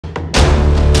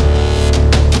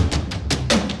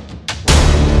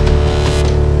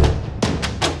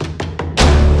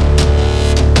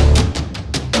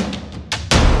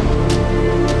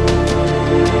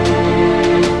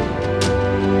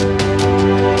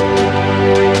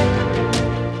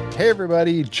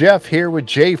everybody, Jeff here with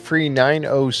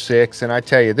JFree906, and I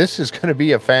tell you, this is going to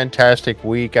be a fantastic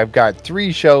week. I've got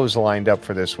 3 shows lined up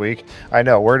for this week. I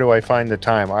know, where do I find the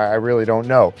time? I really don't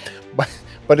know,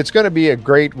 but it's going to be a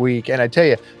great week. And I tell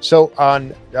you, so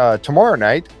on tomorrow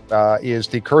night is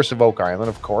the Curse of Oak Island,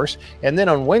 of course, and then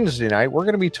on Wednesday night we're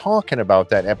going to be talking about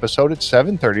that episode at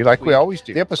 7:30, like we always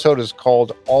do. The episode is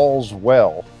called All's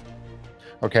Well.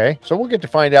 Okay, so we'll get to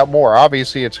find out more.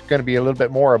 Obviously, it's going to be a little bit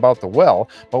more about the well,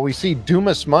 but we see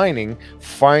Dumas Mining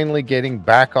finally getting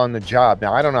back on the job.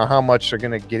 Now, I don't know how much they're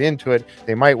going to get into it.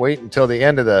 They might wait until the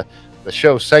end of the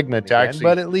show segment again,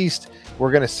 but at least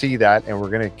we're going to see that, and we're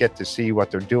going to get to see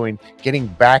what they're doing, getting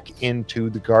back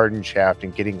into the garden shaft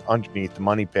and getting underneath the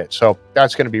money pit. So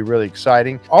that's going to be really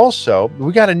exciting. Also,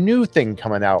 we got a new thing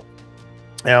coming out.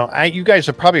 Now, you guys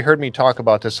have probably heard me talk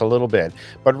about this a little bit,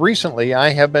 but recently I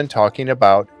have been talking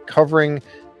about covering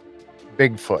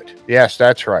Bigfoot. Yes,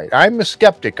 that's right. I'm a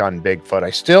skeptic on Bigfoot.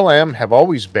 I still am, have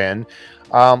always been.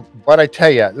 But I tell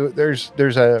you, there's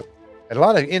a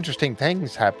lot of interesting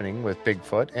things happening with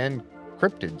Bigfoot and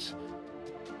cryptids.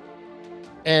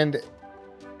 And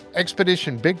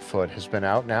Expedition Bigfoot has been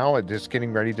out now. It's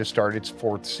getting ready to start its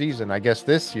 4th season. I guess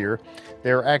this year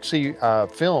they're actually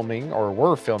filming, or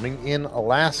were filming, in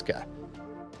Alaska,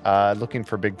 looking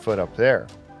for Bigfoot up there.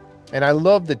 And I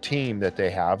love the team that they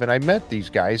have. And I met these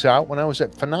guys out when I was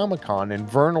at Phenomicon in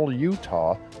Vernal,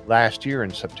 Utah last year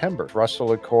in September.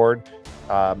 Russell Accord,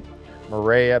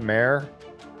 Maria Mayer,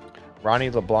 Ronnie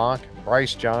LeBlanc,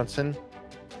 Bryce Johnson,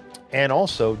 and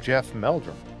also Jeff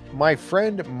Meldrum. My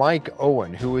friend Mike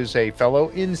Owen, who is a fellow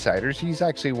insider, he's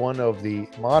actually one of the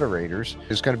moderators,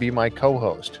 is going to be my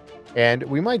co-host. And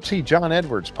we might see John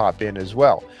Edwards pop in as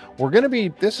well.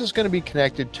 This is going to be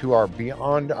connected to our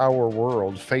Beyond Our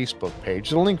World Facebook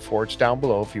page. The link for it's down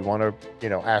below if you want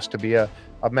to, ask to be a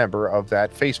member of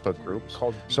that Facebook group.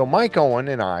 So Mike Owen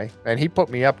and I, and he put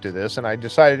me up to this, and I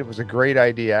decided it was a great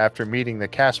idea after meeting the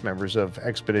cast members of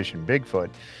Expedition Bigfoot.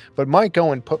 But Mike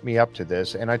Owen put me up to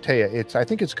this, and I tell you, I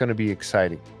think it's going to be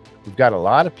exciting. We've got a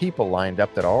lot of people lined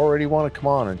up that already want to come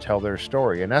on and tell their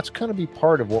story, and that's going to be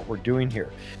part of what we're doing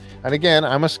here. And again,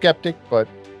 I'm a skeptic, but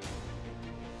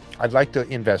I'd like to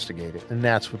investigate it, and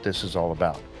that's what this is all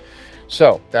about.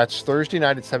 So that's Thursday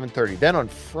night at 7:30. Then on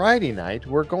Friday night,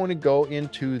 we're going to go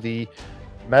into the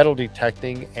metal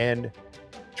detecting and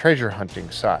treasure hunting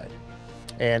side.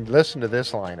 And listen to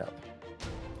this lineup: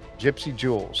 Gypsy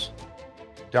Jewels,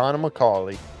 Donna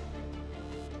McCauley,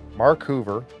 Marc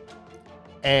Hoover,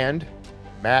 and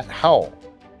Matt Howell.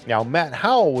 Now, Matt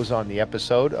Howell was on the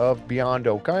episode of Beyond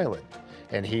Oak Island,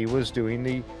 and he was doing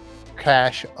the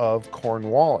cache of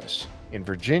Cornwallis in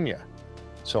Virginia.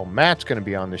 So Matt's going to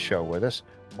be on the show with us.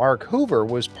 Marc Hoover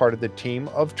was part of the team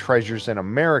of Treasures in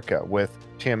America with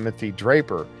Timothy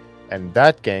Draper and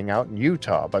that gang out in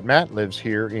Utah. But Matt lives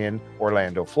here in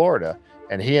Orlando, Florida,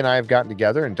 and he and I have gotten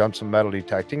together and done some metal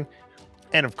detecting.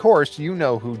 And of course, you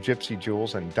know who Gypsy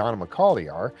Jewels and Donna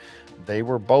McCauley are. They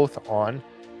were both on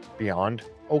Beyond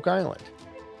Oak Island.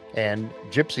 And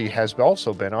Gypsy has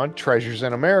also been on Treasures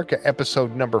in America,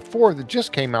 episode number 4 that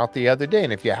just came out the other day.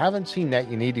 And if you haven't seen that,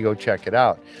 you need to go check it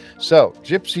out. So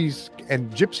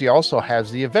Gypsy also has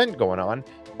the event going on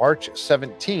March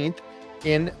 17th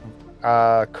in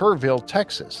Kerrville,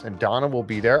 Texas. And Donna will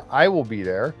be there. I will be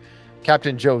there.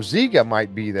 Captain Joe Ziga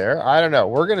might be there. I don't know.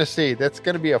 We're going to see. That's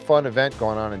going to be a fun event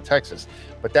going on in Texas.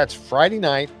 But that's Friday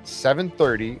night,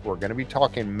 7:30. We're going to be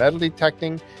talking metal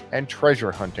detecting and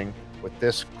treasure hunting with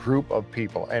this group of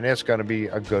people, and it's going to be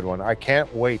a good one. I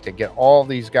can't wait to get all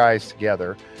these guys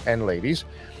together, and ladies,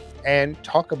 and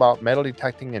talk about metal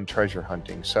detecting and treasure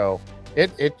hunting. So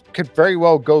it could very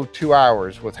well go 2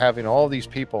 hours with having all these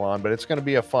people on, but it's going to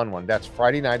be a fun one. That's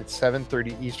Friday night at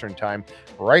 7:30 Eastern time,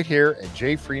 right here at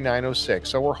JFree906.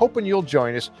 So we're hoping you'll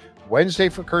join us Wednesday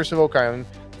for Curse of Oak Island,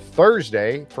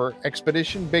 Thursday for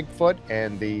Expedition Bigfoot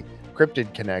and the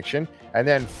Cryptid Connection, and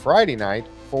then Friday night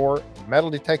for metal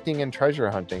detecting and treasure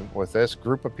hunting with this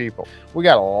group of people. We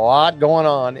got a lot going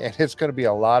on, and it's going to be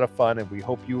a lot of fun, and we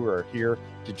hope you are here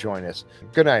to join us.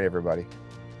 Good night, everybody.